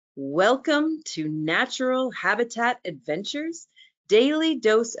Welcome to Natural Habitat Adventures, Daily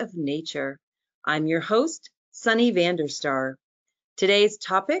Dose of Nature. I'm your host, Sunny Vanderstar. Today's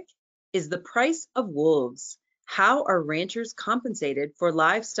topic is the price of wolves. How are ranchers compensated for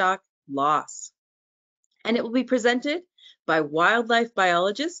livestock loss? And it will be presented by wildlife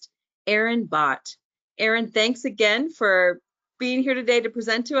biologist Aaron Bott. Aaron, thanks again for being here today to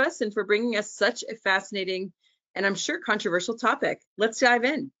present to us and for bringing us such a fascinating and I'm sure controversial topic. Let's dive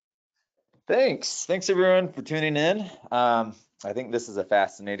in. Thanks everyone for tuning in. I think this is a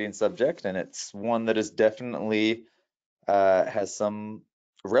fascinating subject, and it's one that is definitely has some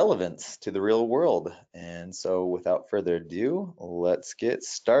relevance to the real world. And so without further ado, let's get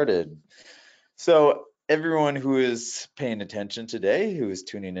started. So everyone who is paying attention today, who is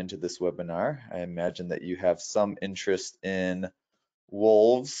tuning into this webinar, I imagine that you have some interest in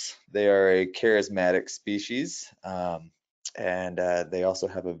wolves. They are a charismatic species, and they also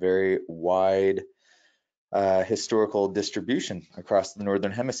have a very wide historical distribution across the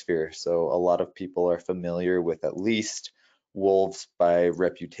Northern Hemisphere. So a lot of people are familiar with at least wolves by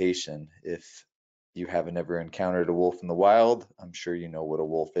reputation. If you haven't ever encountered a wolf in the wild, I'm sure you know what a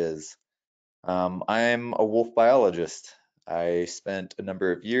wolf is. I'm a wolf biologist. I spent a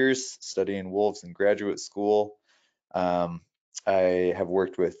number of years studying wolves in graduate school. I have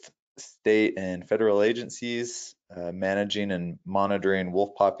worked with state and federal agencies, managing and monitoring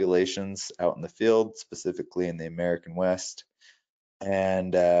wolf populations out in the field, specifically in the American West.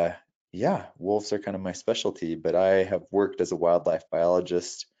 And yeah, wolves are kind of my specialty, but I have worked as a wildlife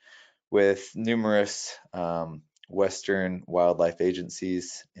biologist with numerous Western wildlife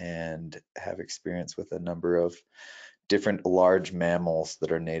agencies and have experience with a number of different large mammals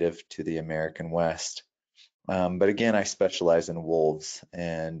that are native to the American West. But again, I specialize in wolves,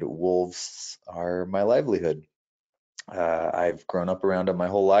 and wolves are my livelihood. I've grown up around them my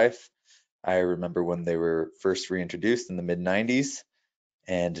whole life. I remember when they were first reintroduced in the mid 90s,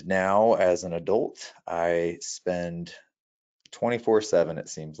 and now as an adult, I spend 24/7, it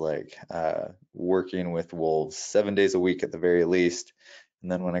seems like, working with wolves 7 days a week at the very least.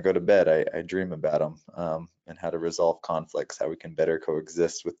 And then when I go to bed, I dream about them and how to resolve conflicts, how we can better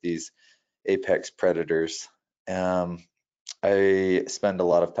coexist with these apex predators. I spend a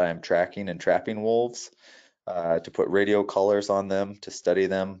lot of time tracking and trapping wolves to put radio collars on them, to study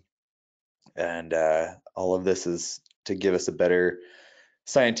them. And all of this is to give us a better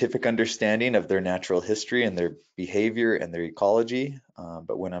scientific understanding of their natural history and their behavior and their ecology.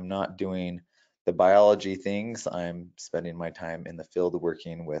 But when I'm not doing the biology things, I'm spending my time in the field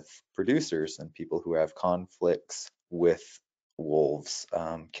working with producers and people who have conflicts with wolves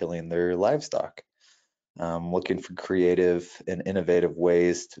killing their livestock. Looking for creative and innovative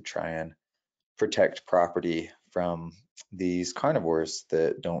ways to try and protect property from these carnivores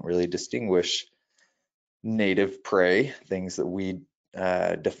that don't really distinguish native prey, things that we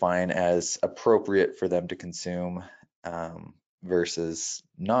define as appropriate for them to consume, versus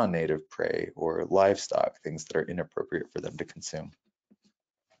non-native prey or livestock, things that are inappropriate for them to consume.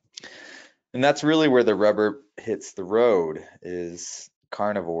 And that's really where the rubber hits the road, is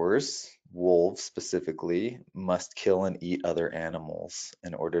carnivores, wolves specifically, must kill and eat other animals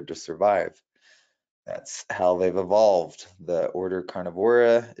in order to survive. That's how they've evolved. The order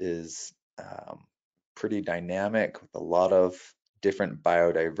Carnivora is pretty dynamic with a lot of different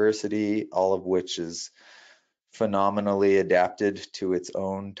biodiversity, all of which is phenomenally adapted to its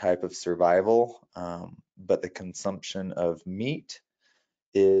own type of survival. But the consumption of meat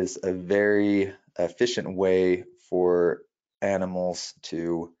is a very efficient way for animals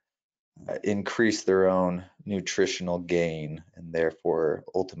to increase their own nutritional gain and therefore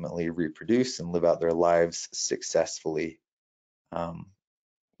ultimately reproduce and live out their lives successfully.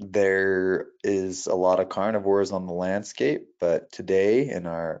 There is a lot of carnivores on the landscape, but today in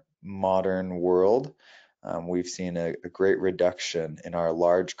our modern world, we've seen a great reduction in our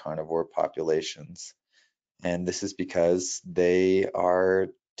large carnivore populations. And this is because they are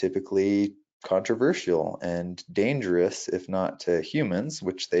typically controversial and dangerous, if not to humans,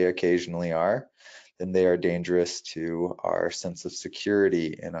 which they occasionally are, then they are dangerous to our sense of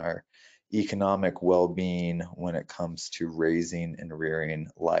security and our economic well-being when it comes to raising and rearing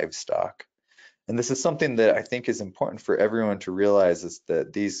livestock. And this is something that I think is important for everyone to realize, is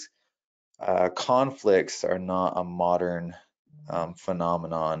that these conflicts are not a modern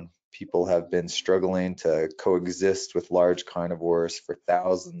phenomenon. People have been struggling to coexist with large carnivores for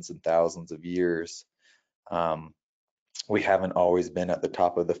thousands and thousands of years. We haven't always been at the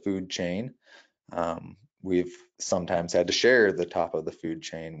top of the food chain. We've sometimes had to share the top of the food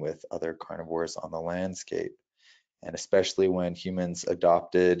chain with other carnivores on the landscape. and especially when humans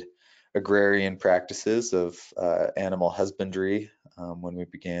adopted agrarian practices of animal husbandry, when we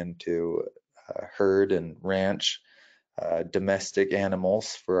began to herd and ranch domestic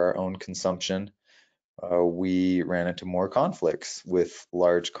animals for our own consumption, we ran into more conflicts with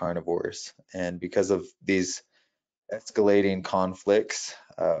large carnivores. And because of these escalating conflicts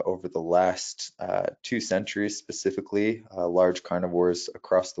over the last 2 centuries specifically, large carnivores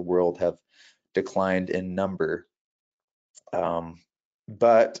across the world have declined in number.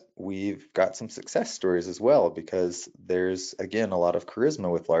 But we've got some success stories as well, because there's, again, a lot of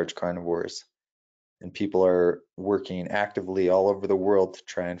charisma with large carnivores. And people are working actively all over the world to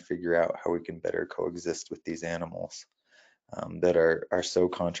try and figure out how we can better coexist with these animals that are so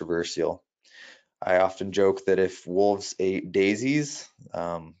controversial. I often joke that if wolves ate daisies,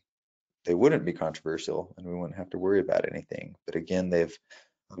 they wouldn't be controversial and we wouldn't have to worry about anything. But again, they've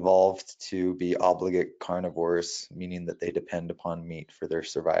evolved to be obligate carnivores, meaning that they depend upon meat for their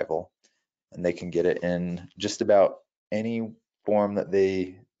survival. And they can get it in just about any form that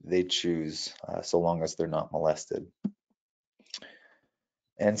they choose, so long as they're not molested.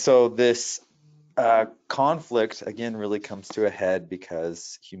 And so this conflict, again, really comes to a head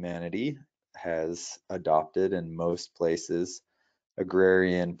because humanity has adopted, in most places,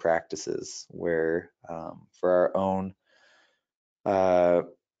 agrarian practices where, for our own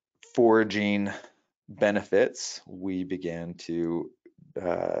foraging benefits, we began to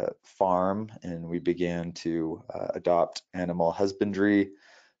farm, and we began to adopt animal husbandry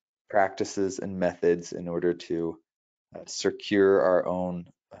practices and methods in order to secure our own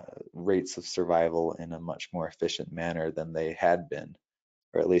rates of survival in a much more efficient manner than they had been,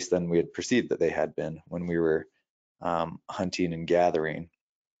 or at least than we had perceived that they had been when we were hunting and gathering.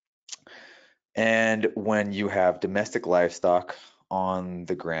 And when you have domestic livestock on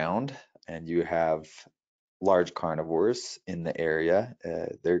the ground and you have large carnivores in the area,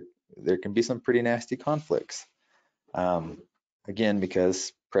 there can be some pretty nasty conflicts. Again,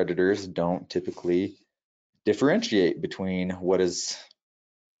 because predators don't typically differentiate between what is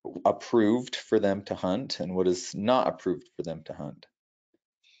approved for them to hunt and what is not approved for them to hunt.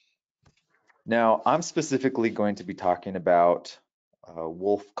 Now, I'm specifically going to be talking about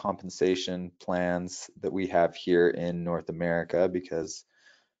wolf compensation plans that we have here in North America, because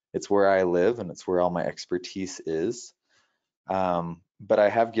it's where I live and it's where all my expertise is. But I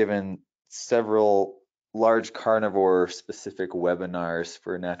have given several large carnivore specific webinars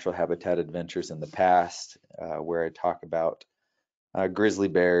for Natural Habitat Adventures in the past, where I talk about grizzly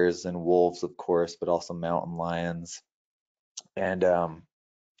bears and wolves, of course, but also mountain lions. And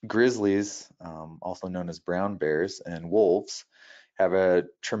grizzlies, also known as brown bears, and wolves have a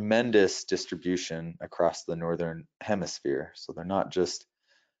tremendous distribution across the northern hemisphere. So they're not just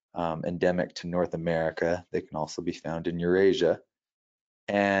endemic to North America, they can also be found in Eurasia.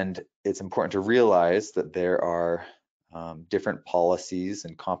 And it's important to realize that there are different policies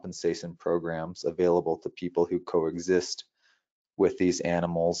and compensation programs available to people who coexist with these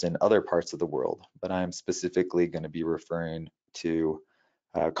animals in other parts of the world. But I'm specifically going to be referring to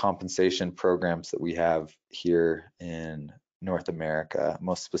compensation programs that we have here in North America,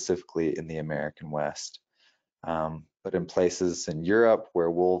 most specifically in the American West. But in places in Europe where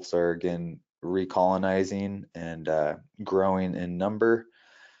wolves are again recolonizing and growing in number,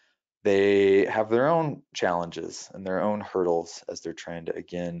 they have their own challenges and their own hurdles as they're trying to,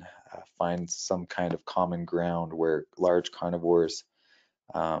 again, find some kind of common ground where large carnivores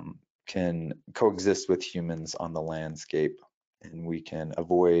can coexist with humans on the landscape, and we can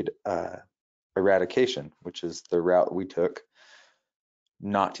avoid eradication, which is the route we took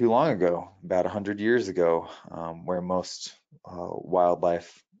not too long ago, about 100 years ago, where most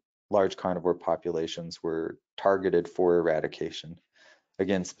wildlife, large carnivore populations were targeted for eradication.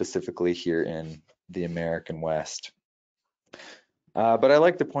 Again, specifically here in the American West. But I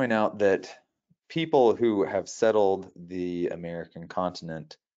like to point out that people who have settled the American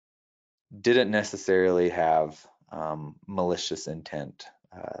continent didn't necessarily have malicious intent.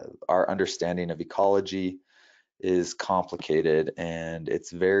 Our understanding of ecology is complicated, and it's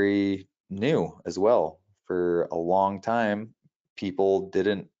very new as well. For a long time, people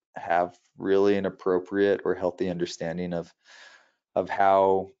didn't have really an appropriate or healthy understanding of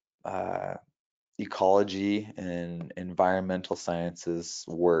how ecology and environmental sciences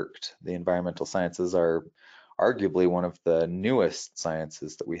worked. The environmental sciences are arguably one of the newest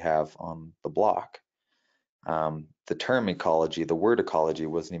sciences that we have on the block. The term ecology, the word ecology,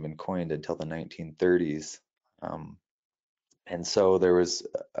 wasn't even coined until the 1930s. And so there was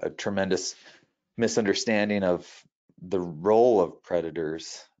a tremendous misunderstanding of the role of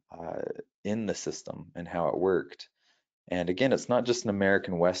predators in the system and how it worked. And again, it's not just an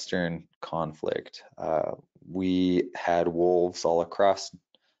American Western conflict. We had wolves all across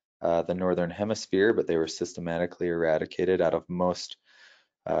the Northern Hemisphere, but they were systematically eradicated out of most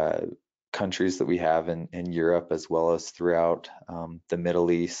countries that we have in Europe, as well as throughout the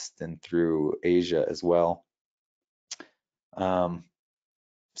Middle East and through Asia as well.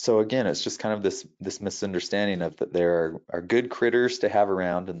 So again, it's just kind of this misunderstanding of that there are good critters to have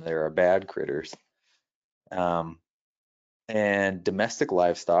around and there are bad critters. And domestic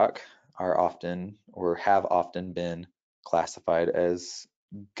livestock are often or have often been classified as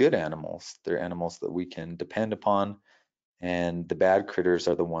good animals. They're animals that we can depend upon, and the bad critters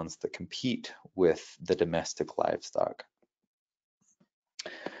are the ones that compete with the domestic livestock.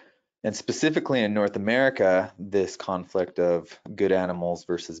 And specifically in North America, this conflict of good animals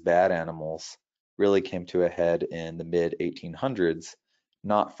versus bad animals really came to a head in the mid 1800s,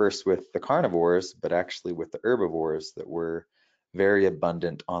 not first with the carnivores, but actually with the herbivores that were very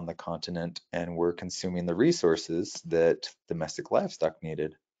abundant on the continent and were consuming the resources that domestic livestock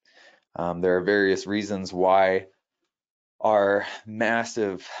needed. There are various reasons why our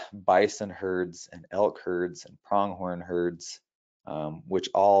massive bison herds and elk herds and pronghorn herds, which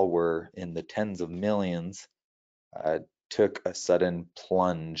all were in the tens of millions, took a sudden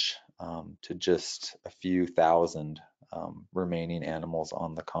plunge to just a few thousand remaining animals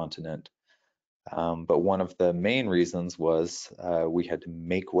on the continent. But one of the main reasons was we had to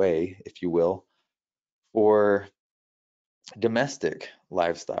make way, if you will, for domestic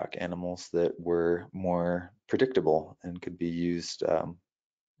livestock animals that were more predictable and could be used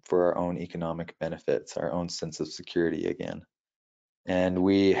for our own economic benefits, our own sense of security again. And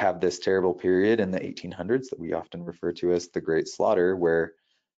we have this terrible period in the 1800s that we often refer to as the Great Slaughter, where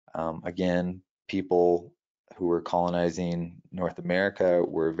again, people who were colonizing North America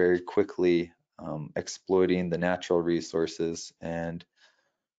were very quickly exploiting the natural resources and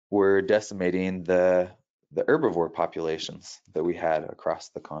were decimating the herbivore populations that we had across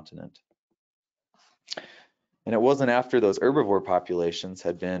the continent. And it wasn't after those herbivore populations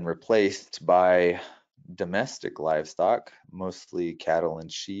had been replaced by domestic livestock, mostly cattle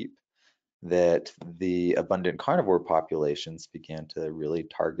and sheep, that the abundant carnivore populations began to really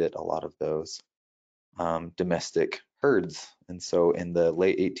target a lot of those domestic herds. And so in the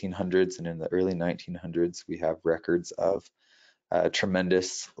late 1800s and in the early 1900s, we have records of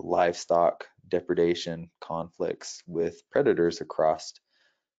tremendous livestock depredation conflicts with predators across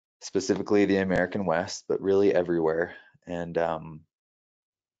specifically the American West, but really everywhere. And a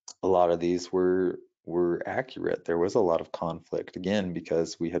lot of these were accurate. There was a lot of conflict, again,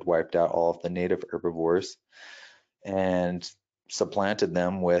 because we had wiped out all of the native herbivores and supplanted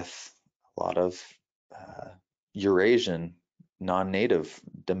them with a lot of Eurasian, non-native,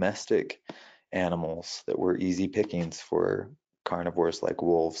 domestic animals that were easy pickings for carnivores like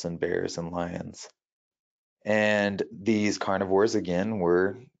wolves and bears and lions. And these carnivores, again,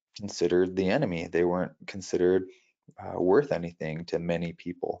 were considered the enemy. They weren't considered worth anything to many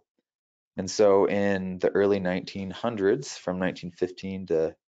people. And so in the early 1900s, from 1915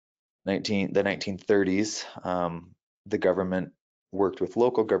 to the 1930s, the government worked with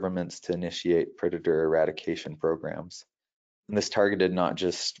local governments to initiate predator eradication programs. And this targeted not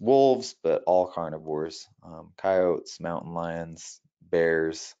just wolves, but all carnivores, coyotes, mountain lions,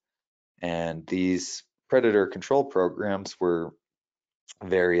 bears, and these predator control programs were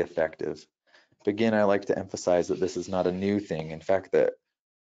very effective. But again, I like to emphasize that this is not a new thing. In fact, the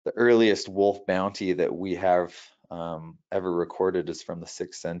earliest wolf bounty that we have ever recorded is from the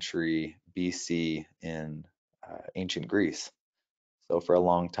 6th century BC in ancient Greece. So for a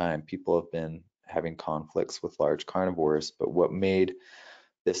long time, people have been having conflicts with large carnivores. But what made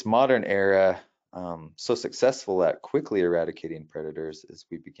this modern era so successful at quickly eradicating predators is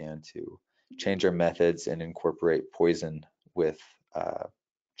we began to change our methods and incorporate poison with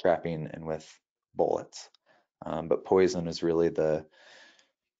trapping and with bullets. But poison is really the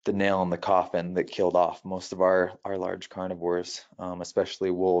nail in the coffin that killed off most of our large carnivores,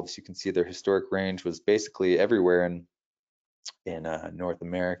 especially wolves. You can see their historic range was basically everywhere in North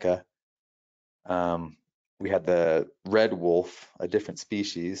America. We had the red wolf, a different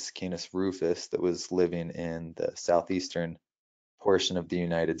species, Canis rufus, that was living in the southeastern portion of the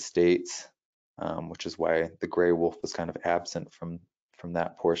United States, which is why the gray wolf was kind of absent from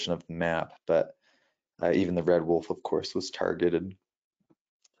that portion of the map. But even the red wolf, of course, was targeted.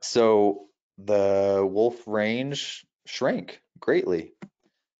 So the wolf range shrank greatly.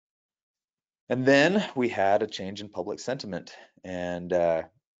 And then we had a change in public sentiment, and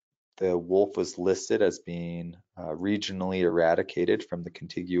the wolf was listed as being regionally eradicated from the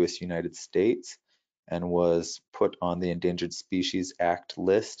contiguous United States. and was put on the Endangered Species Act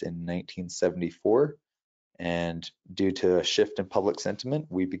list in 1974. And due to a shift in public sentiment,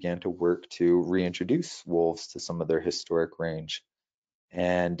 we began to work to reintroduce wolves to some of their historic range.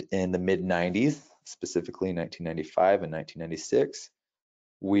 And in the mid 90s, specifically 1995 and 1996,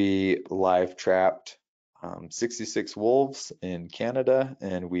 we live trapped 66 wolves in Canada,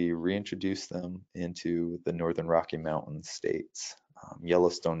 and we reintroduced them into the Northern Rocky Mountain states.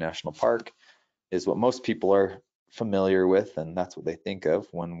 Yellowstone National Park is what most people are familiar with, and that's what they think of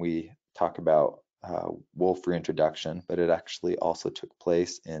when we talk about wolf reintroduction, but it actually also took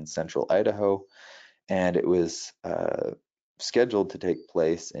place in central Idaho, and it was scheduled to take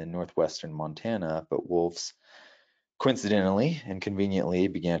place in northwestern Montana, but wolves coincidentally and conveniently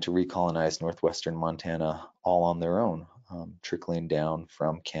began to recolonize northwestern Montana all on their own, trickling down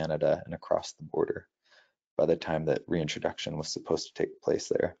from Canada and across the border by the time that reintroduction was supposed to take place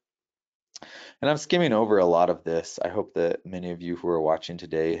there. And I'm skimming over a lot of this. I hope that many of you who are watching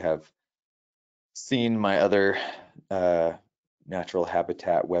today have seen my other natural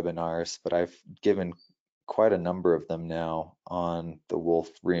habitat webinars, but I've given quite a number of them now on the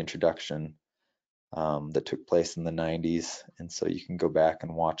wolf reintroduction that took place in the 90s. And so you can go back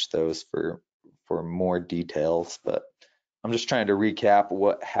and watch those for more details. But I'm just trying to recap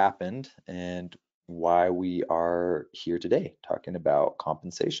what happened and why we are here today talking about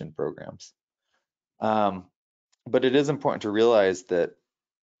compensation programs. But it is important to realize that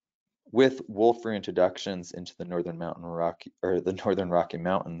with wolf reintroductions into the Northern Rocky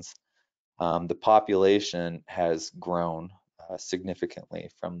Mountains, the population has grown significantly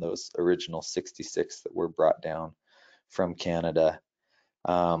from those original 66 that were brought down from Canada.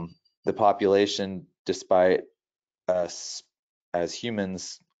 The population, despite us as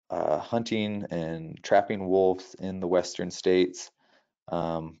humans hunting and trapping wolves in the western states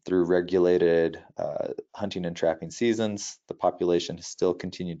through regulated hunting and trapping seasons, the population has still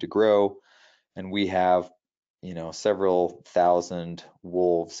continued to grow, and we have several thousand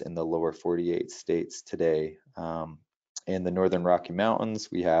wolves in the lower 48 states today. In the Northern Rocky Mountains,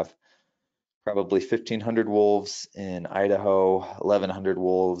 we have probably 1,500 wolves in Idaho, 1,100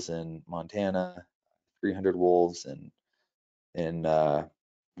 wolves in Montana, 300 wolves in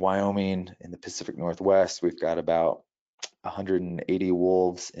Wyoming. In the Pacific Northwest, we've got about 180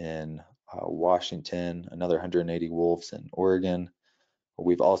 wolves in Washington, another 180 wolves in Oregon.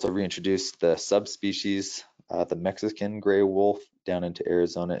 We've also reintroduced the subspecies, the Mexican gray wolf, down into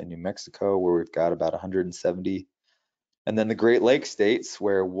Arizona and New Mexico, where we've got about 170. And then the Great Lakes states,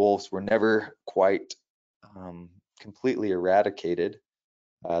 where wolves were never quite completely eradicated,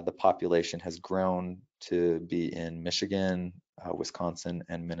 the population has grown to be in Michigan, Wisconsin,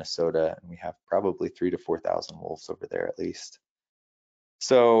 and Minnesota, and we have probably 3,000 to 4,000 wolves over there at least.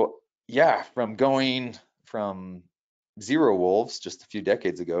 So yeah, from going from 0 wolves just a few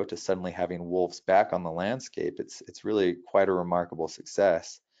decades ago to suddenly having wolves back on the landscape, it's really quite a remarkable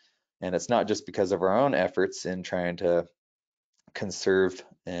success. And it's not just because of our own efforts in trying to conserve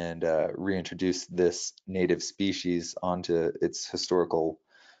and reintroduce this native species onto its historical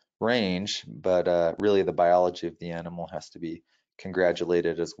range, but really the biology of the animal has to be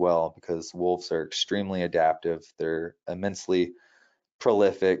congratulated as well, because wolves are extremely adaptive. They're immensely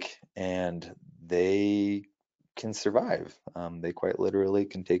prolific, and they can survive. They quite literally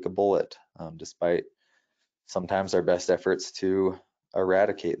can take a bullet, despite sometimes our best efforts to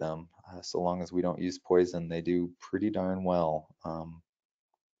eradicate them. So long as we don't use poison, they do pretty darn well.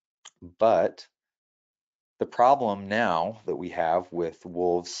 But the problem now that we have with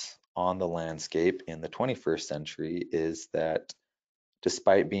wolves on the landscape in the 21st century is that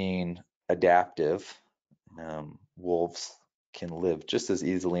despite being adaptive, wolves can live just as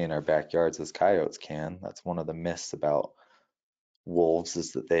easily in our backyards as coyotes can. That's one of the myths about wolves,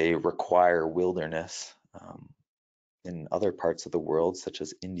 is that they require wilderness. In other parts of the world, such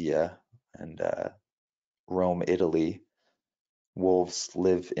as India and Rome, Italy, wolves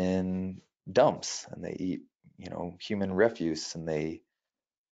live in dumps and they eat, human refuse, and they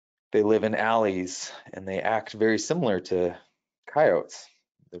live in alleys, and they act very similar to coyotes.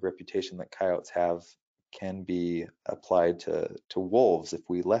 The reputation that coyotes have can be applied to wolves if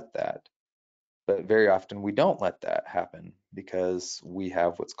we let that. But very often we don't let that happen, because we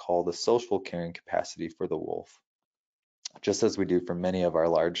have what's called a social carrying capacity for the wolf, just as we do for many of our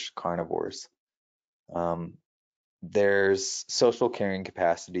large carnivores. There's social carrying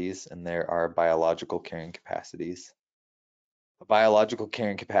capacities and there are biological carrying capacities. A biological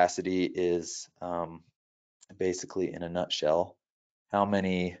carrying capacity is basically, in a nutshell, how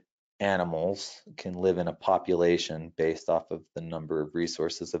many animals can live in a population based off of the number of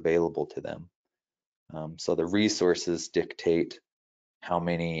resources available to them. So the resources dictate how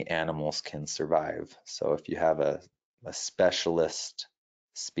many animals can survive. So if you have a specialist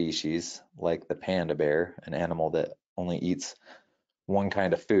species like the panda bear, an animal that only eats one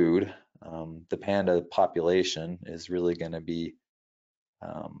kind of food, the panda population is really going to be,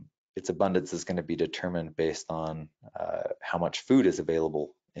 its abundance is going to be determined based on how much food is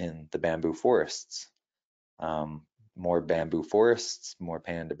available in the bamboo forests. More bamboo forests, more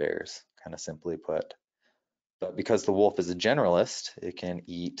panda bears, kind of simply put. But because the wolf is a generalist, it can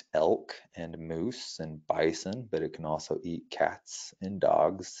eat elk and moose and bison, but it can also eat cats and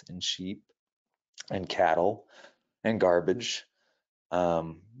dogs and sheep and cattle and garbage.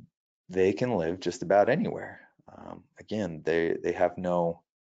 Um, they can live just about anywhere. Again, they have no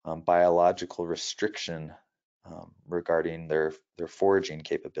biological restriction regarding their foraging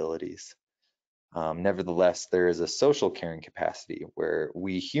capabilities. Nevertheless, there is a social carrying capacity where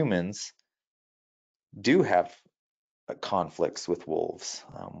we humans do have conflicts with wolves.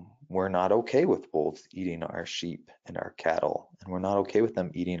 We're not okay with wolves eating our sheep and our cattle, and we're not okay with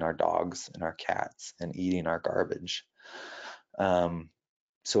them eating our dogs and our cats and eating our garbage.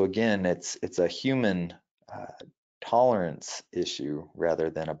 So again, it's a human tolerance issue rather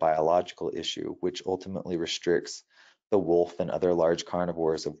than a biological issue, which ultimately restricts the wolf and other large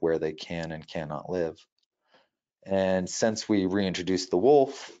carnivores of where they can and cannot live. And since we reintroduced the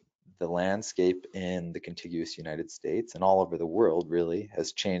wolf, the landscape in the contiguous United States and all over the world really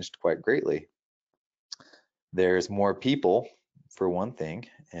has changed quite greatly. There's more people, for one thing,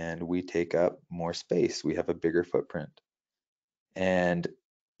 and we take up more space. We have a bigger footprint. And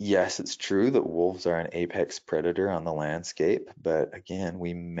yes, it's true that wolves are an apex predator on the landscape, but again,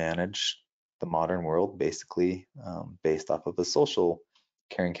 we manage the modern world basically based off of a social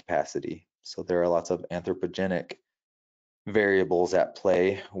carrying capacity. So there are lots of anthropogenic variables at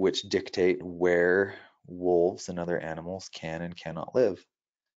play which dictate where wolves and other animals can and cannot live.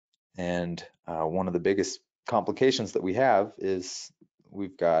 And one of the biggest complications that we have is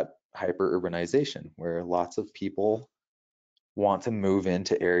we've got hyper-urbanization, where lots of people want to move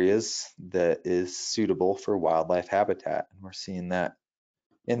into areas that is suitable for wildlife habitat. And we're seeing that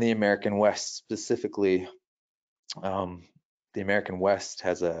in the American West specifically. The American West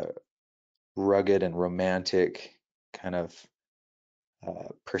has a rugged and romantic kind of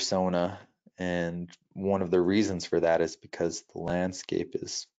persona, and one of the reasons for that is because the landscape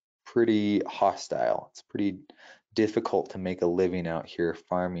is pretty hostile. It's pretty difficult to make a living out here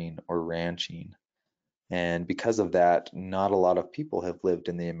farming or ranching, and because of that, not a lot of people have lived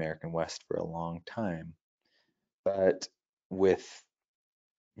in the American West for a long time. But with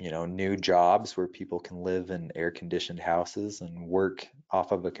new jobs where people can live in air-conditioned houses and work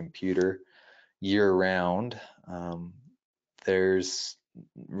off of a computer year round, there's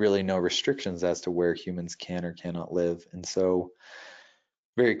really no restrictions as to where humans can or cannot live. And so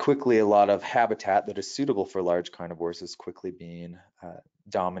very quickly, a lot of habitat that is suitable for large carnivores is quickly being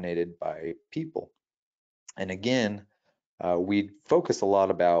dominated by people. And again, we focus a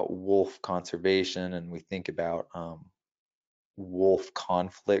lot about wolf conservation, and we think about wolf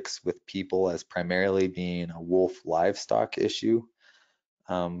conflicts with people as primarily being a wolf livestock issue.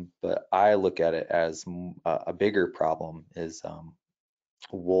 But I look at it as a bigger problem is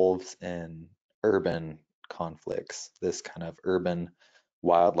wolves and urban conflicts. This kind of urban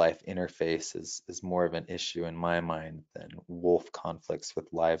wildlife interface is more of an issue in my mind than wolf conflicts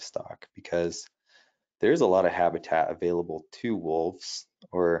with livestock, because there's a lot of habitat available to wolves,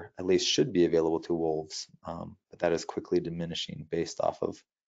 or at least should be available to wolves, but that is quickly diminishing based off of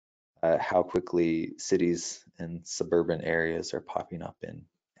how quickly cities and suburban areas are popping up in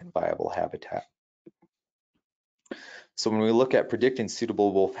viable habitat. So when we look at predicting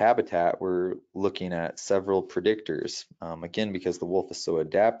suitable wolf habitat, we're looking at several predictors. Again, because the wolf is so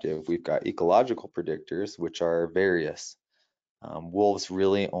adaptive, we've got ecological predictors, which are various. Wolves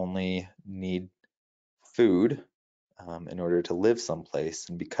really only need food in order to live someplace,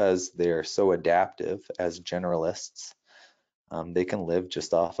 and because they are so adaptive as generalists, they can live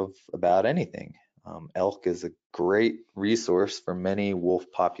just off of about anything. Elk is a great resource for many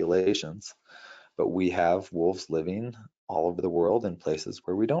wolf populations, but we have wolves living all over the world in places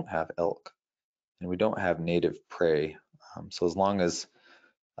where we don't have elk and we don't have native prey. So as long as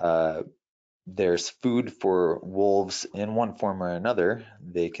there's food for wolves in one form or another,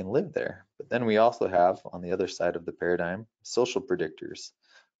 they can live there. But then we also have, on the other side of the paradigm, social predictors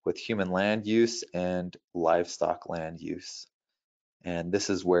with human land use and livestock land use. And this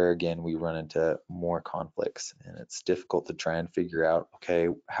is where, again, we run into more conflicts, and it's difficult to try and figure out, okay,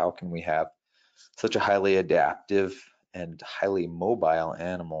 how can we have such a highly adaptive and highly mobile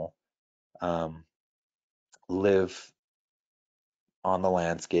animal live on the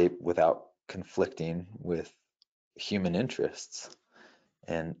landscape without conflicting with human interests.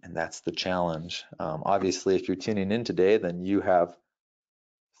 And that's the challenge. Obviously, if you're tuning in today, then you have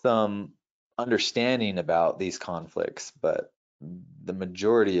some understanding about these conflicts, but the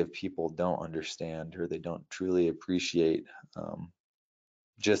majority of people don't understand, or they don't truly appreciate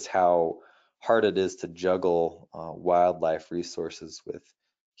just how hard it is to juggle wildlife resources with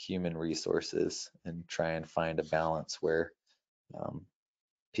human resources and try and find a balance where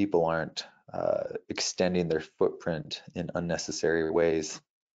people aren't extending their footprint in unnecessary ways.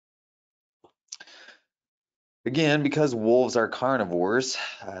 Again, because wolves are carnivores,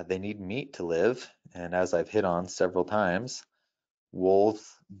 they need meat to live. And as I've hit on several times, wolves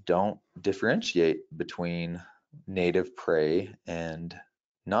don't differentiate between native prey and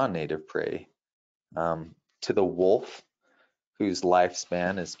non-native prey. To the wolf, whose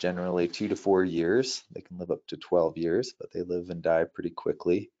lifespan is generally 2 to 4 years, they can live up to 12 years, but they live and die pretty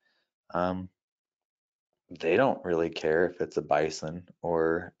quickly. They don't really care if it's a bison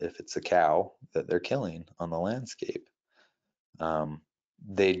or if it's a cow that they're killing on the landscape.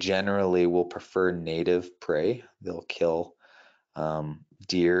 They generally will prefer native prey. They'll kill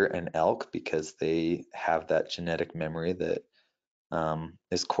deer and elk because they have that genetic memory that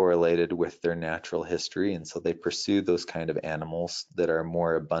is correlated with their natural history, and so they pursue those kind of animals that are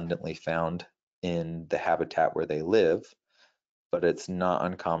more abundantly found in the habitat where they live. But it's not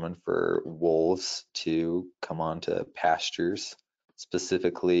uncommon for wolves to come onto pastures,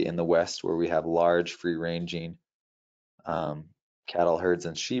 specifically in the West, where we have large free-ranging cattle herds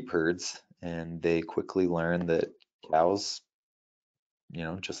and sheep herds, and they quickly learn that cows,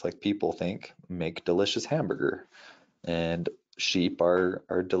 just like people think, make delicious hamburger, and sheep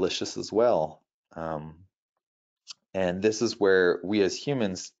are delicious as well. And this is where we as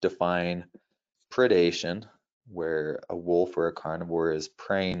humans define predation, where a wolf or a carnivore is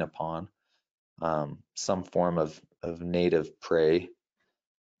preying upon some form of native prey,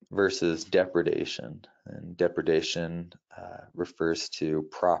 versus depredation. And depredation refers to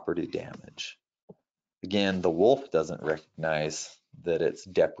property damage. Again, the wolf doesn't recognize that it's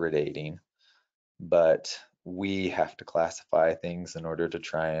depredating, but we have to classify things in order to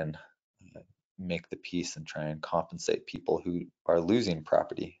try and make the peace and try and compensate people who are losing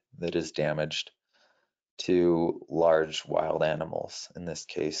property that is damaged to large wild animals, in this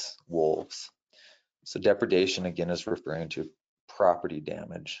case, wolves. So depredation, again, is referring to property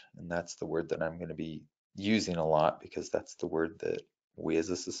damage, and that's the word that I'm going to be using a lot because that's the word that we as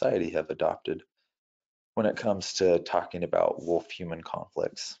a society have adopted when it comes to talking about wolf-human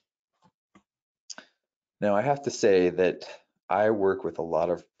conflicts. Now, I have to say that I work with a lot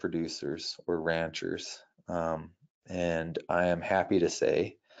of producers or ranchers, and I am happy to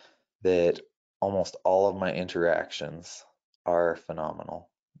say that almost all of my interactions are phenomenal.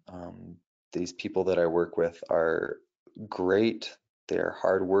 These people that I work with are great, they're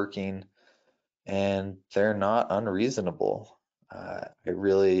hardworking, and they're not unreasonable. I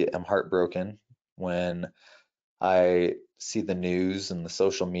really am heartbroken when I see the news and the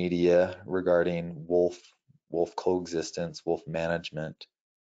social media regarding wolf coexistence, wolf management,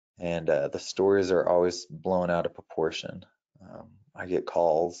 and the stories are always blown out of proportion. I get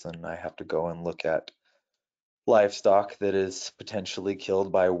calls and I have to go and look at livestock that is potentially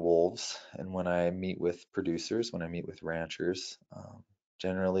killed by wolves. And when I meet with producers, when I meet with ranchers,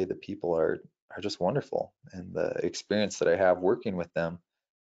 generally the people are just wonderful, and the experience that I have working with them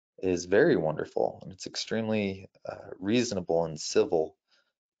is very wonderful, and it's extremely reasonable and civil,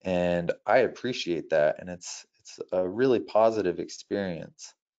 and I appreciate that, and it's a really positive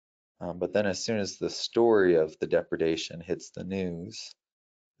experience. But then as soon as the story of the depredation hits the news,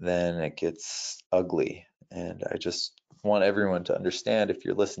 then it gets ugly. And I just want everyone to understand, if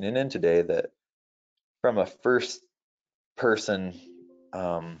you're listening in today, that from a first person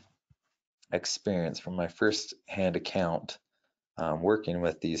experience, from my first hand account, working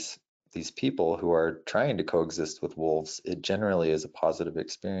with these people who are trying to coexist with wolves, it generally is a positive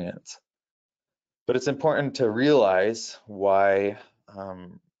experience. But it's important to realize why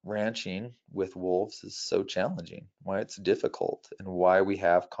ranching with wolves is so challenging, why it's difficult, and why we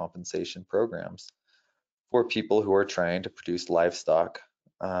have compensation programs for people who are trying to produce livestock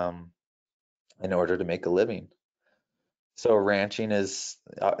in order to make a living. So ranching is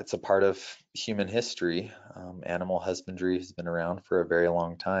it's a part of human history. Animal husbandry has been around for a very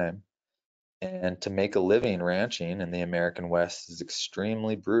long time. And to make a living ranching in the American West is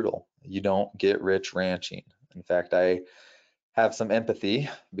extremely brutal. You don't get rich ranching. In fact, I have some empathy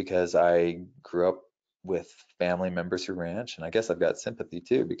because I grew up with family members who ranch, and I guess I've got sympathy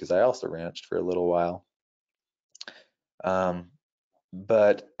too because I also ranched for a little while.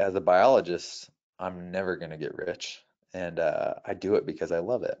 But as a biologist, I'm never going to get rich. And I do it because I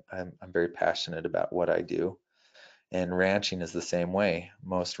love it. I'm very passionate about what I do. And ranching is the same way.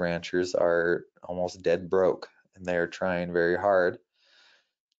 Most ranchers are almost dead broke, and they are trying very hard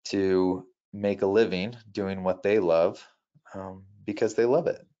to make a living doing what they love, because they love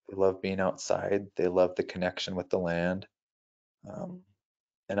it. They love being outside. They love the connection with the land. Um,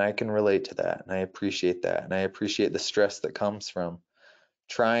 and I can relate to that, and I appreciate that. And I appreciate the stress that comes from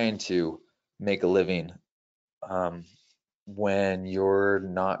trying to make a living, um, when you're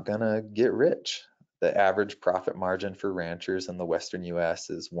not gonna get rich. The average profit margin for ranchers in the Western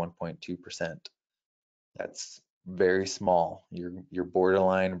US is 1.2%. That's very small. You're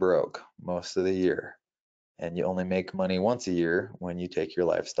borderline broke most of the year, and you only make money once a year when you take your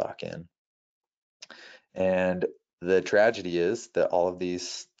livestock in. And the tragedy is that all of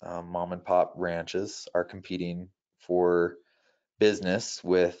these mom and pop ranches are competing for business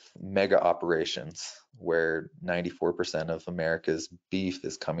with mega operations where 94% of America's beef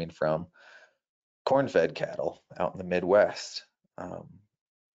is coming from corn-fed cattle out in the Midwest. Um,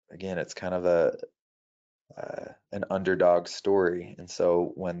 Again, it's kind of an underdog story. And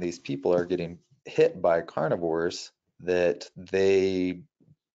so when these people are getting hit by carnivores that they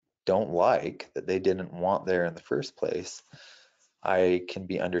don't like, that they didn't want there in the first place, I can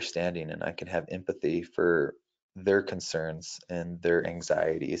be understanding and I can have empathy for their concerns and their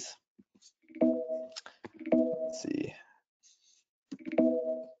anxieties. Let's see.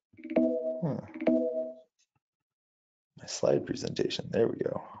 My slide presentation. There we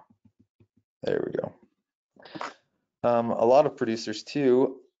go. There we go. A lot of producers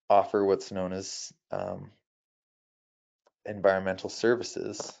too offer what's known as environmental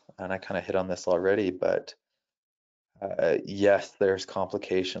services, and I kind of hit on this already, but yes, there's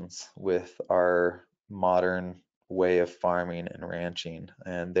complications with our modern way of farming and ranching,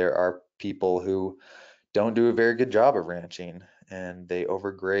 and there are people who don't do a very good job of ranching, and they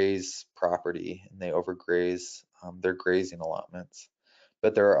overgraze property and they overgraze their grazing allotments.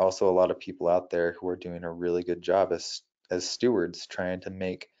 But there are also a lot of people out there who are doing a really good job as stewards, trying to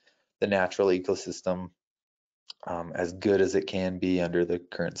make the natural ecosystem as good as it can be under the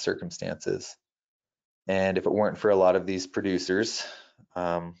current circumstances. And if it weren't for a lot of these producers,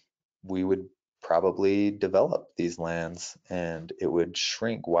 we would probably develop these lands and it would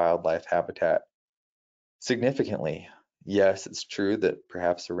shrink wildlife habitat significantly. Yes, it's true that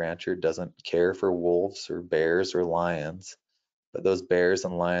perhaps a rancher doesn't care for wolves or bears or lions, but those bears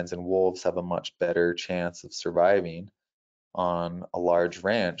and lions and wolves have a much better chance of surviving on a large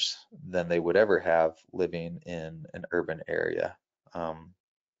ranch than they would ever have living in an urban area. And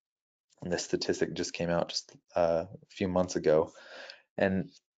this statistic just came out just a few months ago. An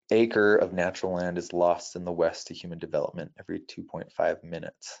acre of natural land is lost in the West to human development every 2.5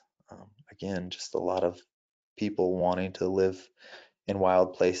 minutes. Again, just a lot of people wanting to live in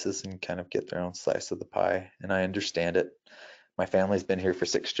wild places and kind of get their own slice of the pie. And I understand it. My family's been here for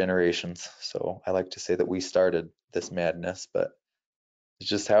 6 generations, so I like to say that we started this madness, but it's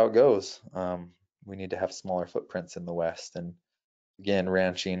just how it goes. We need to have smaller footprints in the West. And again,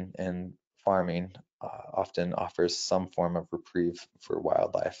 ranching and farming often offers some form of reprieve for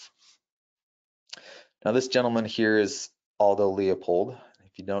wildlife. Now, this gentleman here is Aldo Leopold.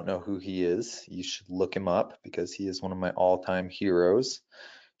 If you don't know who he is, you should look him up because he is one of my all-time heroes.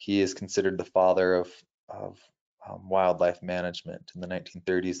 He is considered the father of wildlife management in the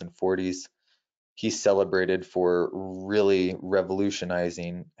 1930s and 40s. He's celebrated for really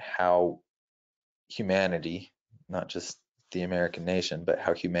revolutionizing how humanity, not just the American nation, but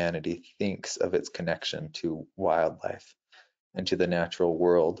how humanity thinks of its connection to wildlife and to the natural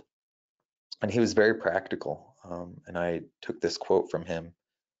world. And he was very practical. And I took this quote from him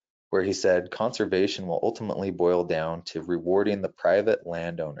where he said, "Conservation will ultimately boil down to rewarding the private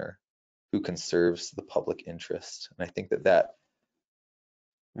landowner who conserves the public interest." And I think that that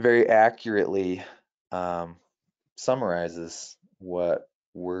very accurately summarizes what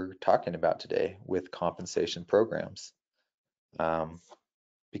we're talking about today with compensation programs.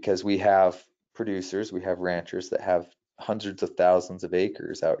 Because we have producers, we have ranchers that have hundreds of thousands of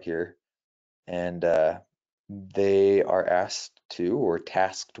acres out here, and they are asked to, or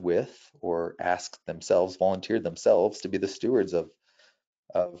tasked with, or asked themselves, volunteered themselves to be the stewards of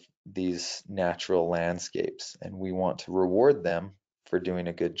these natural landscapes, and we want to reward them for doing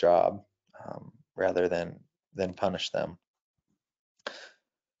a good job, rather than punish them.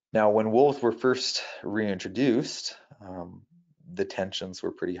 Now, when wolves were first reintroduced, the tensions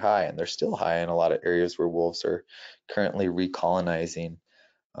were pretty high, and they're still high in a lot of areas where wolves are currently recolonizing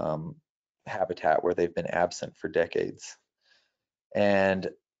habitat where they've been absent for decades. And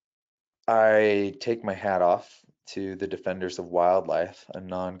I take my hat off to the Defenders of Wildlife, a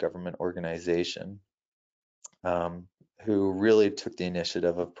non-government organization, um, who really took the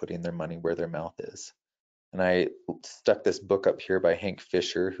initiative of putting their money where their mouth is. And I stuck this book up here by Hank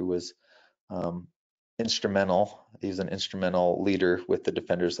Fisher, who was um, instrumental. He was an instrumental leader with the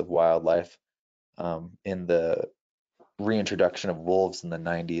Defenders of Wildlife in the reintroduction of wolves in the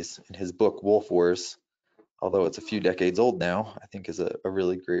 90s. And his book, Wolf Wars, although it's a few decades old now, I think is a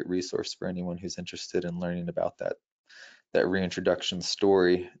really great resource for anyone who's interested in learning about that reintroduction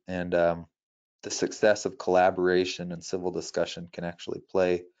story. And the success of collaboration and civil discussion can actually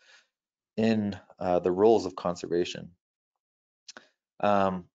play in the roles of conservation.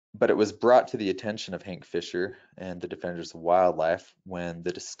 But it was brought to the attention of Hank Fisher and the Defenders of Wildlife when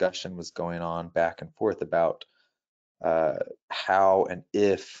the discussion was going on back and forth about how and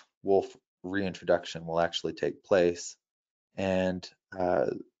if wolf reintroduction will actually take place. And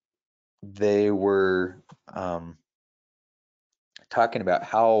they were talking about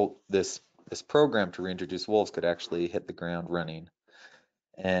how this program to reintroduce wolves could actually hit the ground running.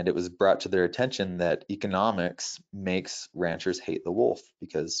 And it was brought to their attention that economics makes ranchers hate the wolf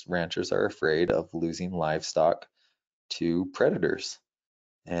because ranchers are afraid of losing livestock to predators.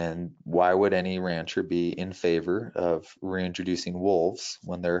 And why would any rancher be in favor of reintroducing wolves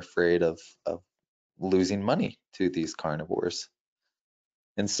when they're afraid of losing money to these carnivores?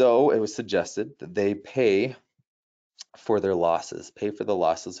 And so it was suggested that they pay for their losses, pay for the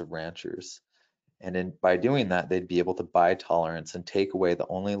losses of ranchers. And by doing that, they'd be able to buy tolerance and take away the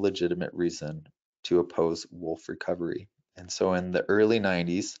only legitimate reason to oppose wolf recovery. And so in the early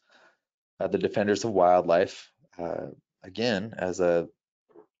 90s, the Defenders of Wildlife, again, as a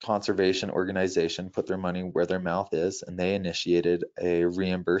conservation organization, put their money where their mouth is, and they initiated a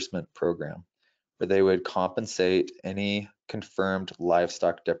reimbursement program where they would compensate any confirmed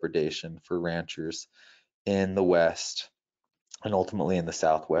livestock depredation for ranchers in the West and ultimately in the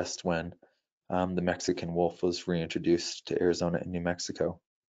Southwest when the Mexican wolf was reintroduced to Arizona and New Mexico.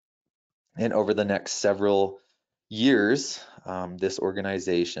 And over the next several years, this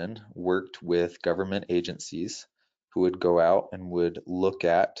organization worked with government agencies who would go out and would look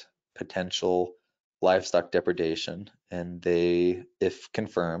at potential livestock depredation, and they, if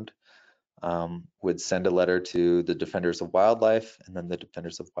confirmed, would send a letter to the Defenders of Wildlife, and then the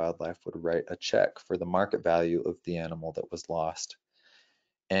Defenders of Wildlife would write a check for the market value of the animal that was lost.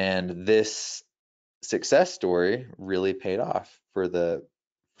 And this success story really paid off for the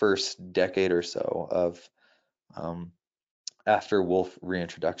first decade or so of after wolf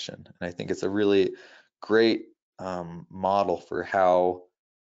reintroduction. And I think it's a really great model for how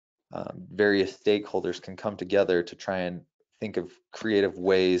various stakeholders can come together to try and think of creative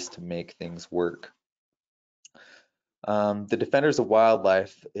ways to make things work. The Defenders of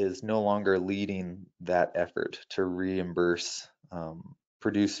Wildlife is no longer leading that effort to reimburse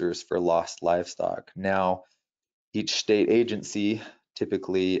producers for lost livestock. Now, each state agency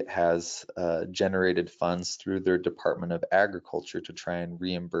typically has generated funds through their Department of Agriculture to try and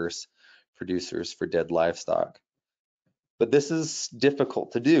reimburse producers for dead livestock. But this is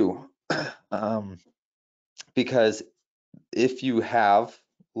difficult to do because if you have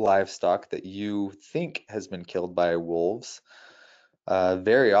livestock that you think has been killed by wolves,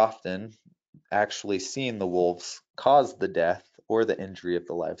 very often actually seeing the wolves cause the death or the injury of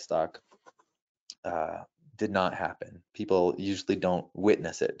the livestock did not happen. People usually don't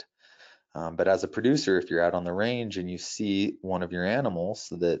witness it. But as a producer, if you're out on the range and you see one of your animals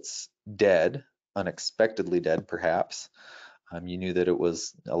that's dead, unexpectedly dead perhaps, you knew that it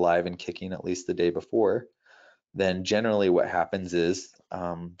was alive and kicking at least the day before, then generally what happens is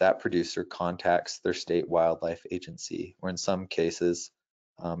that producer contacts their state wildlife agency, or in some cases,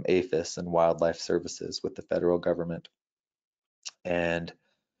 APHIS and Wildlife Services with the federal government. And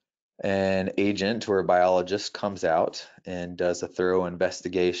an agent or a biologist comes out and does a thorough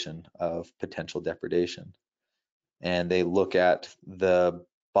investigation of potential depredation. And they look at the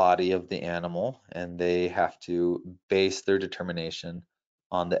body of the animal and they have to base their determination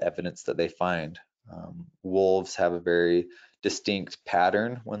on the evidence that they find. Wolves have a very distinct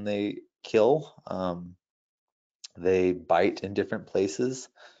pattern when they kill. They bite in different places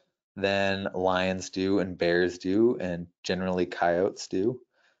than lions do and bears do, and generally coyotes do.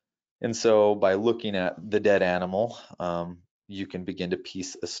 And so by looking at the dead animal, you can begin to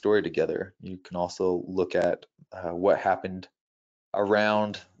piece a story together. You can also look at what happened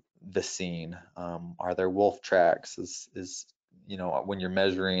around the scene. Are there wolf tracks? Is when you're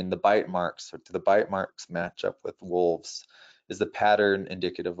measuring the bite marks, or do the bite marks match up with wolves? Is the pattern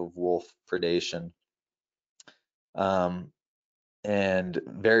indicative of wolf predation? And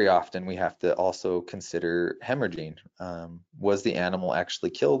very often we have to also consider hemorrhaging. Was the animal actually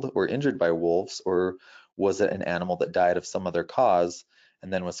killed or injured by wolves, or was it an animal that died of some other cause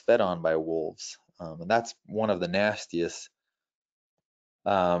and then was fed on by wolves? And that's one of the nastiest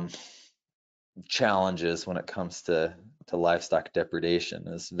um, challenges when it comes to livestock depredation.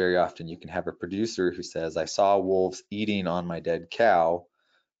 Is very often you can have a producer who says, I saw wolves eating on my dead cow,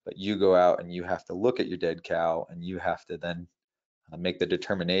 but you go out and you have to look at your dead cow and you have to then make the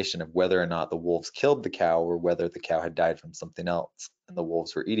determination of whether or not the wolves killed the cow or whether the cow had died from something else and the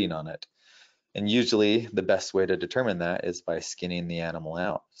wolves were eating on it. And usually the best way to determine that is by skinning the animal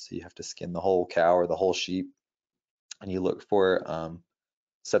out. So you have to skin the whole cow or the whole sheep, and you look for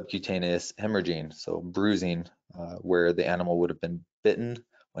subcutaneous hemorrhaging, so bruising, where the animal would have been bitten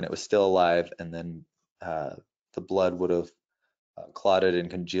when it was still alive, and then the blood would have clotted and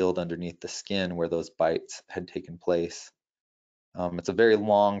congealed underneath the skin where those bites had taken place. It's a very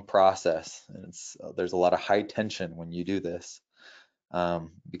long process, and there's a lot of high tension when you do this,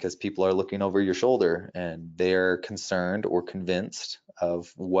 because people are looking over your shoulder and they're concerned or convinced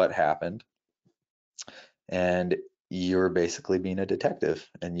of what happened, and you're basically being a detective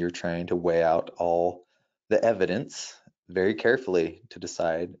and you're trying to weigh out all the evidence very carefully to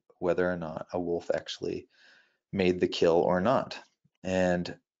decide whether or not a wolf actually made the kill or not.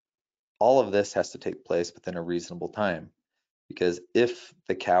 And all of this has to take place within a reasonable time, because if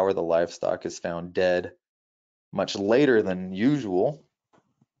the cow or the livestock is found dead much later than usual,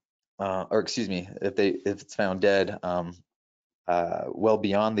 or excuse me, if it's found dead well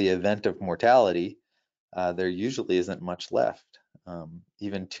beyond the event of mortality, there usually isn't much left.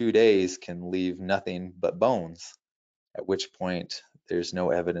 Even 2 days can leave nothing but bones, at which point there's no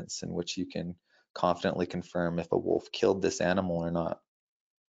evidence in which you can confidently confirm if a wolf killed this animal or not.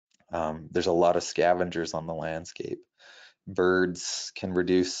 There's a lot of scavengers on the landscape. Birds can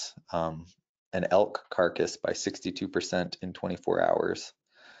reduce an elk carcass by 62% in 24 hours.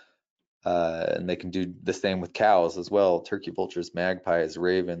 And they can do the same with cows as well. Turkey vultures, magpies,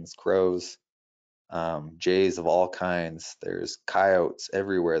 ravens, crows, jays of all kinds. There's coyotes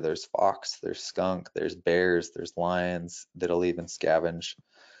everywhere. There's fox, there's skunk, there's bears, there's lions that'll even scavenge.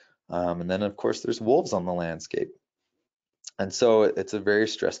 And then, of course, there's wolves on the landscape. And so it's a very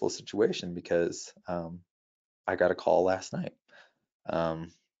stressful situation because I got a call last night.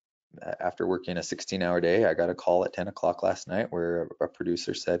 Um, After working a 16-hour day, I got a call at 10 o'clock last night where a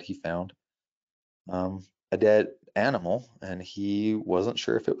producer said he found a dead animal and he wasn't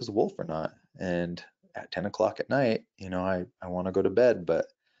sure if it was a wolf or not. And at 10 o'clock at night, I want to go to bed, but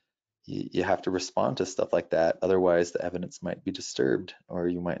you have to respond to stuff like that. Otherwise, the evidence might be disturbed, or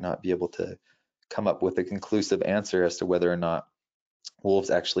you might not be able to come up with a conclusive answer as to whether or not wolves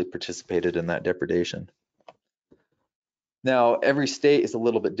actually participated in that depredation. Now, every state is a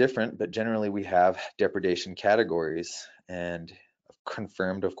little bit different, but generally we have depredation categories, and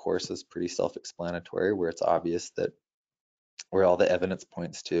confirmed, of course, is pretty self-explanatory, where it's obvious that where all the evidence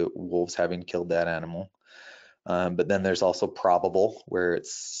points to wolves having killed that animal. But then there's also probable, where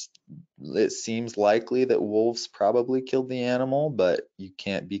it seems likely that wolves probably killed the animal, but you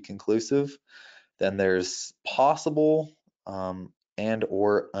can't be conclusive. Then there's possible and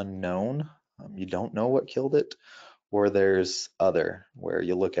or unknown. You don't know what killed it. Or there's other, where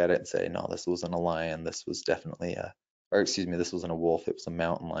you look at it and say, no, this wasn't a lion. This was definitely this wasn't a wolf. It was a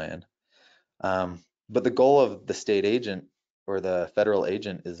mountain lion. But the goal of the state agent or the federal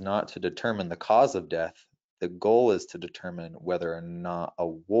agent is not to determine the cause of death. The goal is to determine whether or not a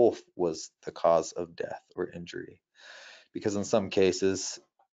wolf was the cause of death or injury. Because in some cases,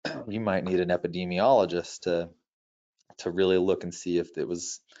 you might need an epidemiologist to really look and see if it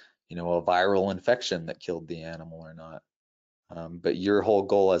was, a viral infection that killed the animal or not. But your whole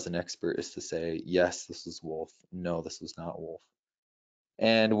goal as an expert is to say, yes, this was wolf. No, this was not wolf.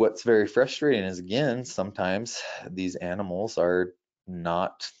 And what's very frustrating is, again, sometimes these animals are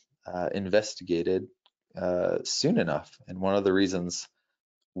not investigated soon enough. And one of the reasons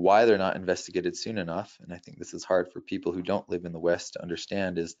why they're not investigated soon enough, and I think this is hard for people who don't live in the West to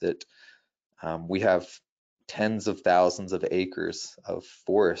understand, is that we have tens of thousands of acres of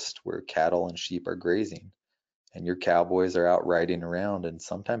forest where cattle and sheep are grazing. And your cowboys are out riding around, and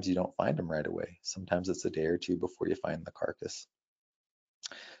sometimes you don't find them right away. Sometimes it's a day or two before you find the carcass.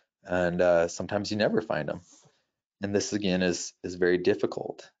 And sometimes you never find them. And this again is very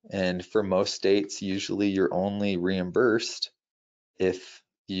difficult. And for most states, usually you're only reimbursed if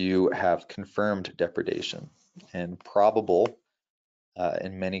you have confirmed depredation, and probable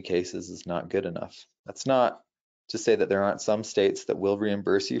in many cases is not good enough. That's not to say that there aren't some states that will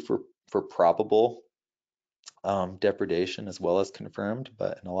reimburse you for probable depredation as well as confirmed,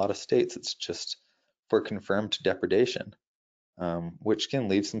 but in a lot of states it's just for confirmed depredation, which can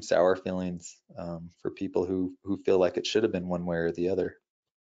leave some sour feelings for people who feel like it should have been one way or the other.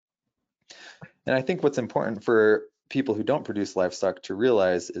 And I think what's important for people who don't produce livestock to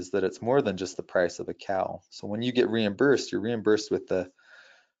realize is that it's more than just the price of a cow. So when you get reimbursed, you're reimbursed with the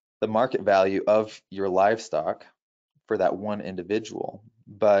market value of your livestock for that one individual.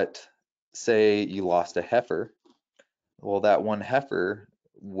 But say you lost a heifer, well, that one heifer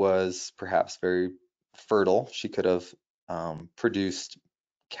was perhaps very fertile. She could have produced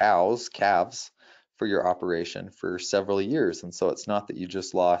calves for your operation for several years. And so it's not that you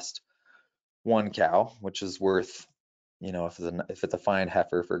just lost one cow, which is worth, if it's a fine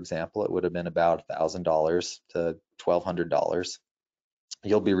heifer, for example, it would have been about $1,000 to $1,200.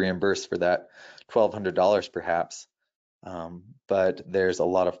 You'll be reimbursed for that $1,200 perhaps, but there's a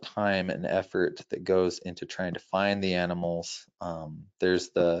lot of time and effort that goes into trying to find the animals. There's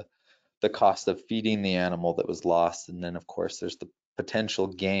the cost of feeding the animal that was lost, and then of course there's the potential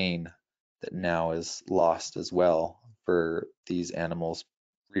gain that now is lost as well for these animals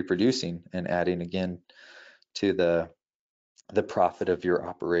reproducing and adding again to the profit of your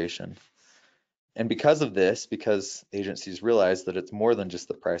operation. And because of this, because agencies realize that it's more than just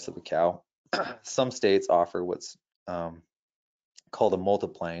the price of a cow, some states offer what's called a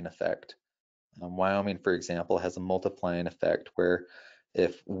multiplying effect. Wyoming, for example, has a multiplying effect where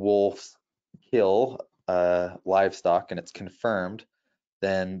if wolves kill livestock and it's confirmed,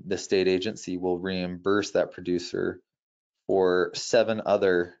 then the state agency will reimburse that producer for 7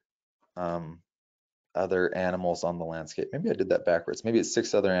 other animals on the landscape. Maybe I did that backwards. Maybe it's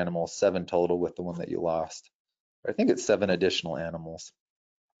 6 other animals, 7 total with the one that you lost. I think it's 7 additional animals.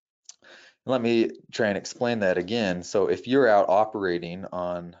 Let me try and explain that again. So if you're out operating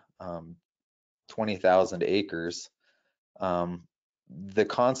on 20,000 acres, the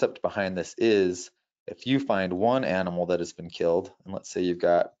concept behind this is if you find one animal that has been killed, and let's say you've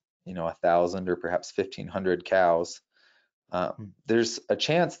got 1,000 or perhaps 1,500 cows, there's a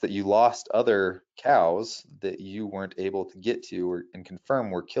chance that you lost other cows that you weren't able to get to and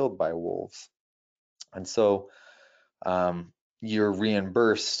confirm were killed by wolves. And so you're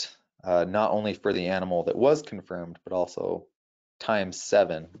reimbursed not only for the animal that was confirmed, but also times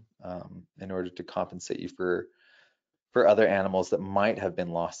 7 in order to compensate you for other animals that might have been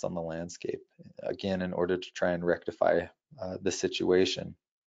lost on the landscape, again, in order to try and rectify the situation.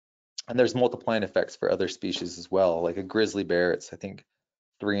 And there's multiplying effects for other species as well. Like a grizzly bear, it's I think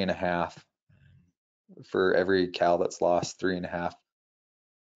 3.5 for every cow that's lost, 3.5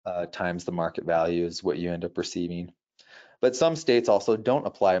 times the market value is what you end up receiving. But some states also don't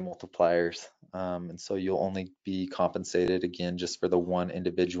apply multipliers, and so you'll only be compensated again just for the one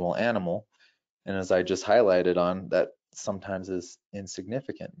individual animal. And as I just highlighted on, that sometimes is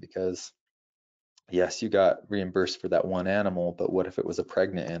insignificant because yes, you got reimbursed for that one animal, but what if it was a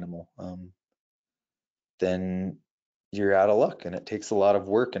pregnant animal? Then you're out of luck, and it takes a lot of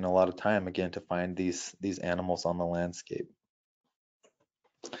work and a lot of time again to find these animals on the landscape.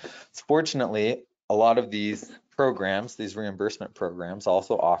 So fortunately, a lot of these programs, these reimbursement programs,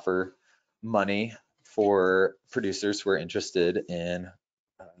 also offer money for producers who are interested in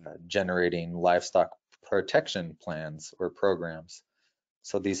generating livestock protection plans or programs.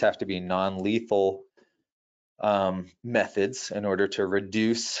 So these have to be non-lethal methods in order to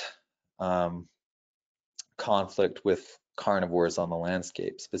reduce conflict with carnivores on the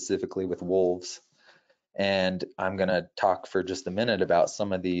landscape, specifically with wolves. And I'm going to talk for just a minute about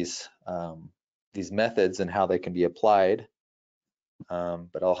some of these methods and how they can be applied.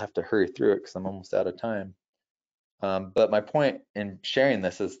 But I'll have to hurry through it because I'm almost out of time. But my point in sharing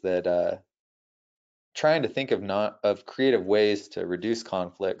this is that trying to think of creative ways to reduce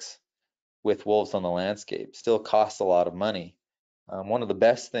conflicts with wolves on the landscape still costs a lot of money. One of the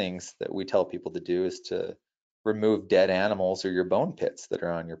best things that we tell people to do is to remove dead animals or your bone pits that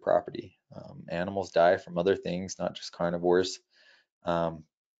are on your property. Animals die from other things, not just carnivores. And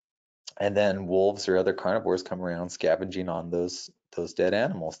then wolves or other carnivores come around scavenging on those dead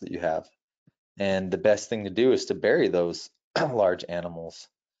animals that you have. And the best thing to do is to bury those large animals.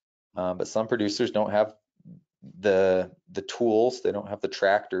 But some producers don't have the tools, they don't have the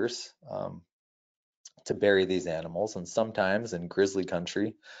tractors to bury these animals. And sometimes in grizzly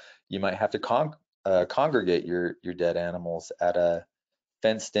country, you might have to congregate your dead animals at a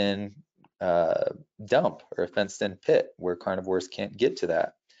fenced in dump or a fenced in pit where carnivores can't get to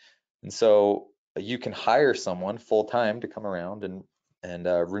that. And so you can hire someone full time to come around and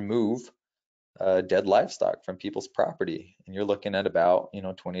remove dead livestock from people's property. And you're looking at about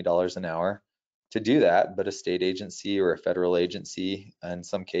 $20 an hour to do that, but a state agency or a federal agency in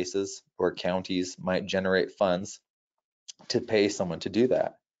some cases, or counties, might generate funds to pay someone to do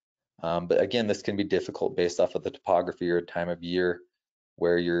that. But again, this can be difficult based off of the topography or time of year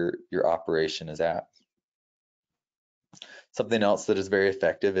where your operation is at. Something else that is very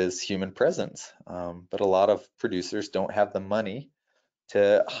effective is human presence, but a lot of producers don't have the money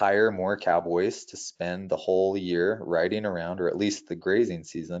to hire more cowboys to spend the whole year riding around, or at least the grazing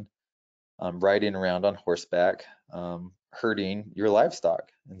season, riding around on horseback, herding your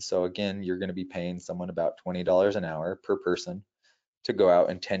livestock. And so again, you're going to be paying someone about $20 an hour per person to go out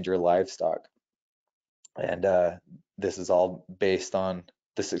and tend your livestock. And this is all based on,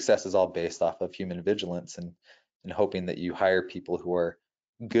 the success is all based off of human vigilance and hoping that you hire people who are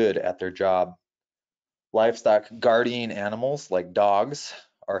good at their job. Livestock guardian animals like dogs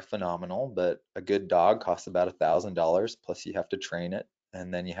are phenomenal, but a good dog costs about $1,000, plus you have to train it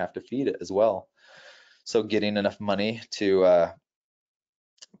and then you have to feed it as well. So getting enough money to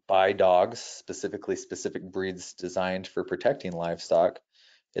buy dogs, specifically specific breeds designed for protecting livestock,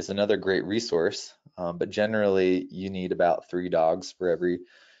 is another great resource. But generally you need about 3 dogs for every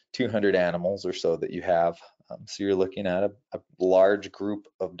 200 animals or so that you have. So you're looking at a large group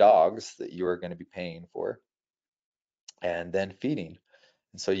of dogs that you are going to be paying for and then feeding.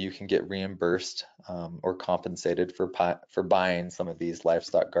 And so you can get reimbursed or compensated for buying some of these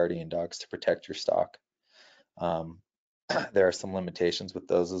livestock guardian dogs to protect your stock. There are some limitations with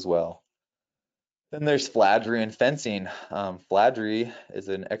those as well. Then there's fladry and fencing. Fladry is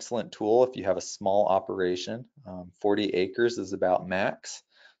an excellent tool if you have a small operation. 40 acres is about max.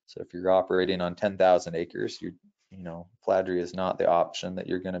 So if you're operating on 10,000 acres, fladry is not the option that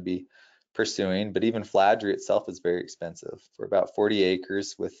you're going to be pursuing. But even fladry itself is very expensive. For about 40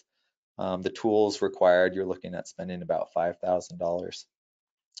 acres with the tools required, you're looking at spending about $5,000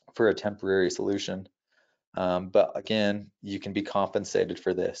 for a temporary solution. But again, you can be compensated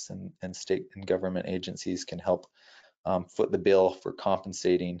for this, and state and government agencies can help foot the bill for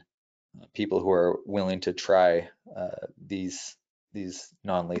compensating people who are willing to try these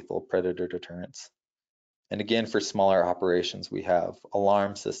non-lethal predator deterrents. And again, for smaller operations, we have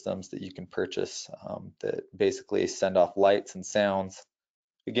alarm systems that you can purchase that basically send off lights and sounds.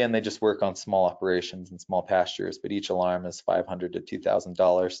 Again, they just work on small operations and small pastures, but each alarm is $500 to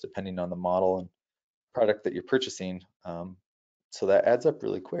 $2,000 depending on the model and product that you're purchasing. So that adds up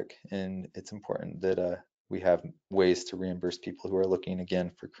really quick, and it's important that we have ways to reimburse people who are looking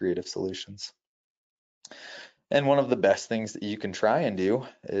again for creative solutions. And one of the best things that you can try and do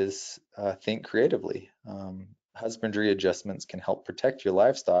is think creatively. Husbandry adjustments can help protect your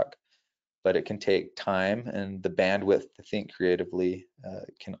livestock, but it can take time, and the bandwidth to think creatively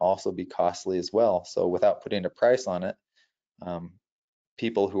can also be costly as well. So without putting a price on it,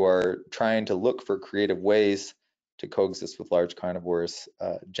 people who are trying to look for creative ways to coexist with large carnivores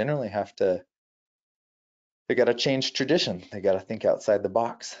generally they got to change tradition. They got to think outside the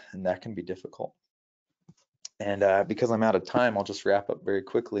box, and that can be difficult. And because I'm out of time, I'll just wrap up very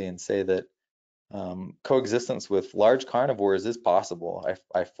quickly and say that coexistence with large carnivores is possible.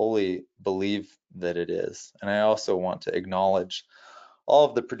 I fully believe that it is. And I also want to acknowledge all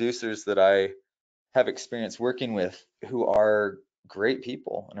of the producers that I have experience working with who are great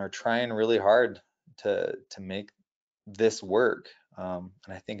people and are trying really hard to make this work. And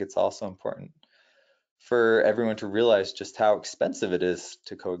I think it's also important for everyone to realize just how expensive it is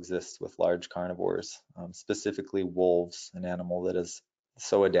to coexist with large carnivores, specifically wolves, an animal that is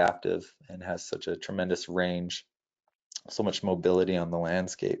so adaptive and has such a tremendous range, so much mobility on the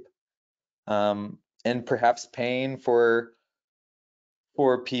landscape. And perhaps paying for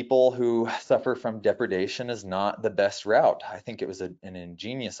people who suffer from depredation is not the best route. I think it was an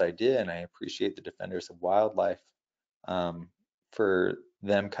ingenious idea, and I appreciate the Defenders of Wildlife for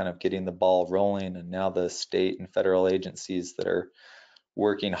them kind of getting the ball rolling, and now the state and federal agencies that are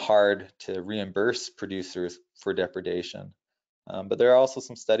working hard to reimburse producers for depredation. But there are also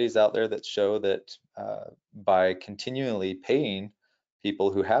some studies out there that show that by continually paying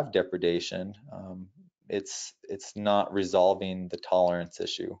people who have depredation, it's not resolving the tolerance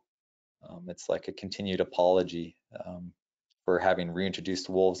issue. It's like a continued apology for having reintroduced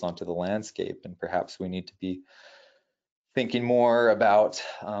wolves onto the landscape, and perhaps we need to be thinking more about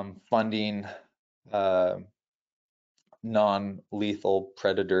funding non-lethal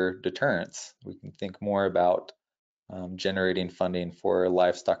predator deterrence. We can think more about generating funding for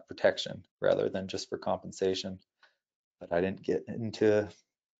livestock protection rather than just for compensation. But I didn't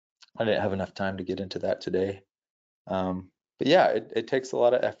have enough time to get into that today. But yeah, it takes a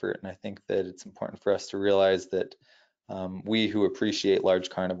lot of effort, and I think that it's important for us to realize that We who appreciate large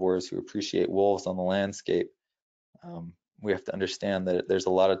carnivores, who appreciate wolves on the landscape, we have to understand that there's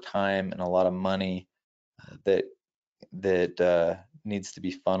a lot of time and a lot of money that needs to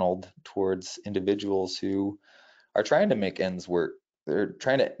be funneled towards individuals who are trying to make ends work. They're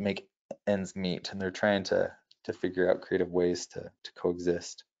trying to make ends meet, and they're trying to figure out creative ways to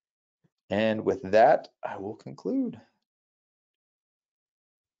coexist. And with that, I will conclude.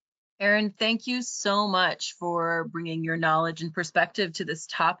 Aaron, thank you so much for bringing your knowledge and perspective to this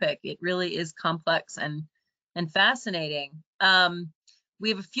topic. It really is complex and fascinating. We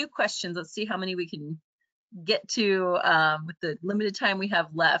have a few questions. Let's see how many we can get to with the limited time we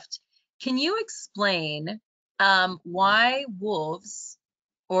have left. Can you explain why wolves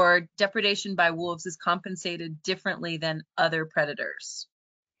or depredation by wolves is compensated differently than other predators?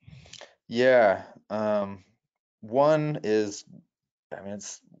 Yeah, one is, I mean,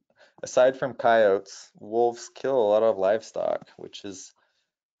 it's aside from coyotes, wolves kill a lot of livestock, which is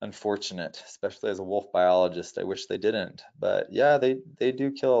unfortunate, especially as a wolf biologist. I wish they didn't, but yeah, they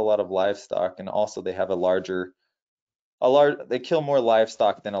do kill a lot of livestock, and also they have they kill more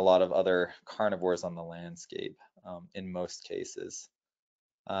livestock than a lot of other carnivores on the landscape, in most cases.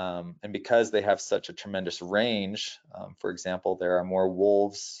 And because they have such a tremendous range, for example, there are more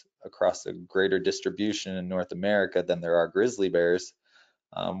wolves across a greater distribution in North America than there are grizzly bears.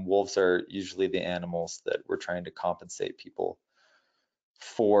 Wolves are usually the animals that we're trying to compensate people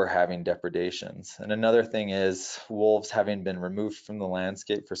for having depredations. And another thing is, wolves having been removed from the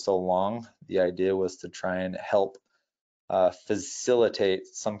landscape for so long, the idea was to try and help facilitate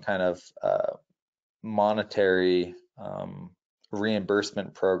some kind of monetary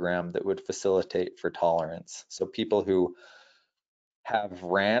reimbursement program that would facilitate for tolerance. So people who have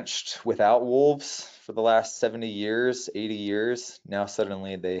ranched without wolves for the last 70 years, 80 years, now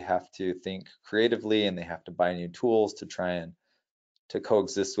suddenly they have to think creatively and they have to buy new tools to try and to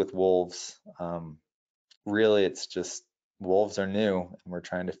coexist with wolves. Really, it's just wolves are new, and we're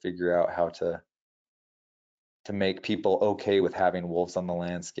trying to figure out how to make people okay with having wolves on the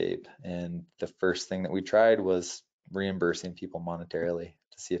landscape. And the first thing that we tried was reimbursing people monetarily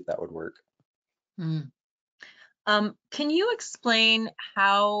to see if that would work. Can you explain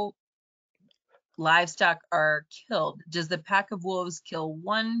how livestock are killed? Does the pack of wolves kill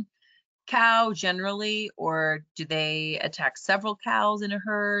one cow generally, or do they attack several cows in a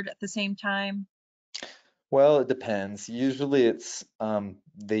herd at the same time? Well, it depends. Usually it's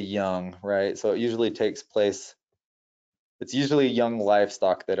the young, right? So it usually takes place, it's usually young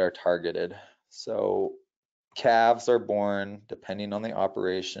livestock that are targeted. So calves are born, depending on the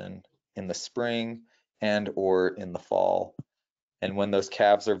operation, in the spring and or in the fall. And when those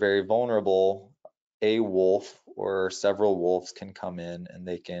calves are very vulnerable, a wolf or several wolves can come in and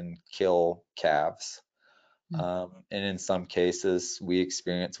they can kill calves. And in some cases, we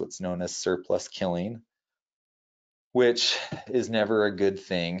experience what's known as surplus killing, which is never a good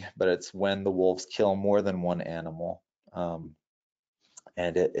thing, but it's when the wolves kill more than one animal. And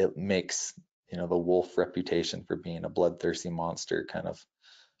it makes, the wolf reputation for being a bloodthirsty monster kind of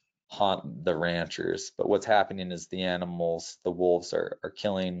haunt the ranchers. But what's happening is the wolves are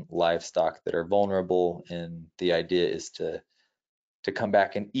killing livestock that are vulnerable, and the idea is to come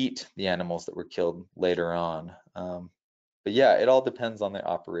back and eat the animals that were killed later on. But yeah, it all depends on the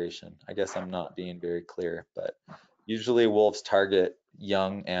operation. I guess I'm not being very clear, but usually wolves target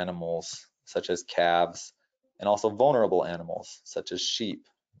young animals such as calves, and also vulnerable animals such as sheep.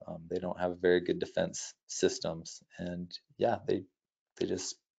 They don't have very good defense systems, and yeah, they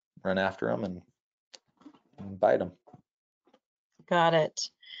just run after them and bite them. Got it.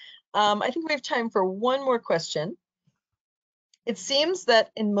 I think we have time for one more question. It seems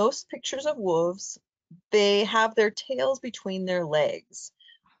that in most pictures of wolves, they have their tails between their legs.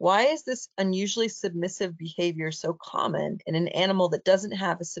 Why is this unusually submissive behavior so common in an animal that doesn't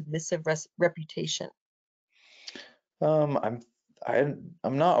have a submissive reputation? I'm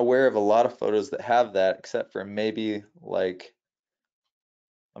I'm not aware of a lot of photos that have that, except for maybe like,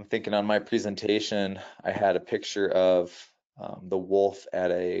 I'm thinking on my presentation, I had a picture of the wolf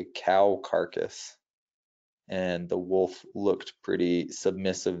at a cow carcass, and the wolf looked pretty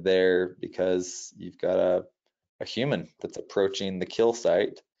submissive there because you've got a human that's approaching the kill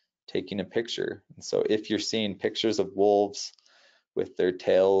site taking a picture. And so if you're seeing pictures of wolves with their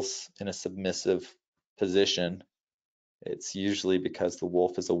tails in a submissive position, it's usually because the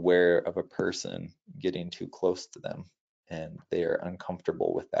wolf is aware of a person getting too close to them and they are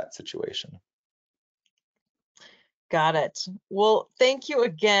uncomfortable with that situation. Got it. Well, thank you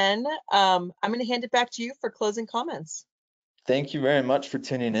again. I'm going to hand it back to you for closing comments. Thank you very much for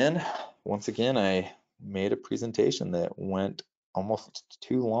tuning in. Once again, I made a presentation that went almost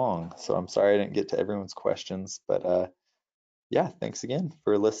too long. So I'm sorry I didn't get to everyone's questions, but yeah, thanks again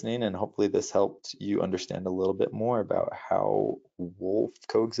for listening, and hopefully this helped you understand a little bit more about how wolf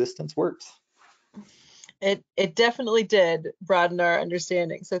coexistence works. It definitely did broaden our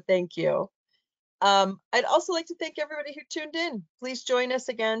understanding, so thank you. I'd also like to thank everybody who tuned in. Please join us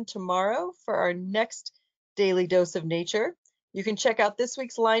again tomorrow for our next Daily Dose of Nature. You can check out this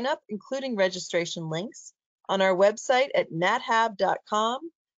week's lineup, including registration links, on our website at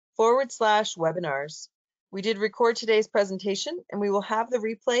nathab.com/webinars. We did record today's presentation, and we will have the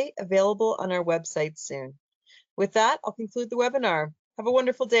replay available on our website soon. With that, I'll conclude the webinar. Have a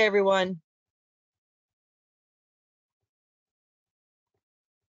wonderful day, everyone.